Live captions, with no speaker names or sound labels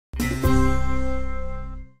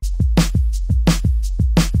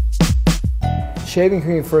Shaving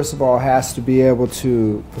cream, first of all, has to be able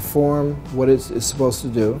to perform what it's supposed to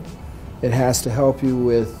do. It has to help you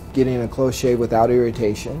with getting a close shave without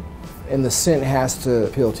irritation. And the scent has to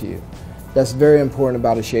appeal to you. That's very important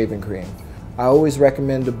about a shaving cream. I always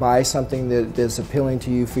recommend to buy something that's appealing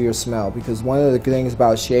to you for your smell, because one of the things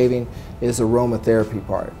about shaving is aromatherapy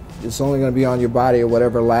part. It's only going to be on your body or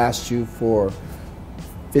whatever lasts you for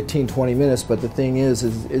 15-20 minutes, but the thing is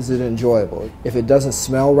it enjoyable? If it doesn't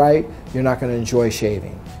smell right, you're not going to enjoy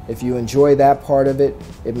shaving. If you enjoy that part of it,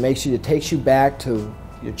 it takes you back to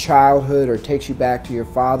your childhood or takes you back to your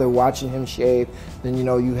father watching him shave, then you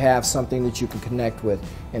know you have something that you can connect with.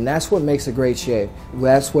 And that's what makes a great shave.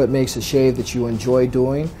 That's what makes a shave that you enjoy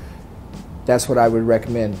doing. That's what I would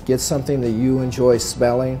recommend. Get something that you enjoy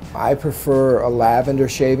smelling. I prefer a lavender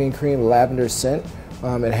shaving cream, a lavender scent.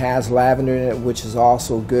 It has lavender in it, which is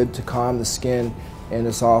also good to calm the skin, and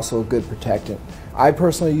it's also a good protectant. I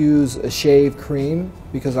personally use a shave cream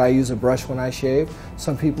because I use a brush when I shave.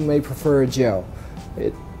 Some people may prefer a gel.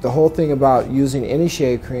 The whole thing about using any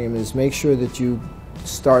shave cream is make sure that you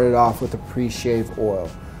start it off with a pre-shave oil.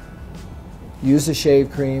 Use the shave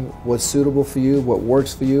cream, what's suitable for you, what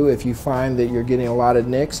works for you. If you find that you're getting a lot of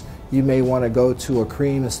nicks, you may want to go to a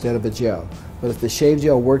cream instead of a gel. But if the shave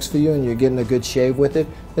gel works for you and you're getting a good shave with it,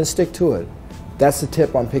 then stick to it. That's the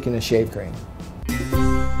tip on picking a shave cream.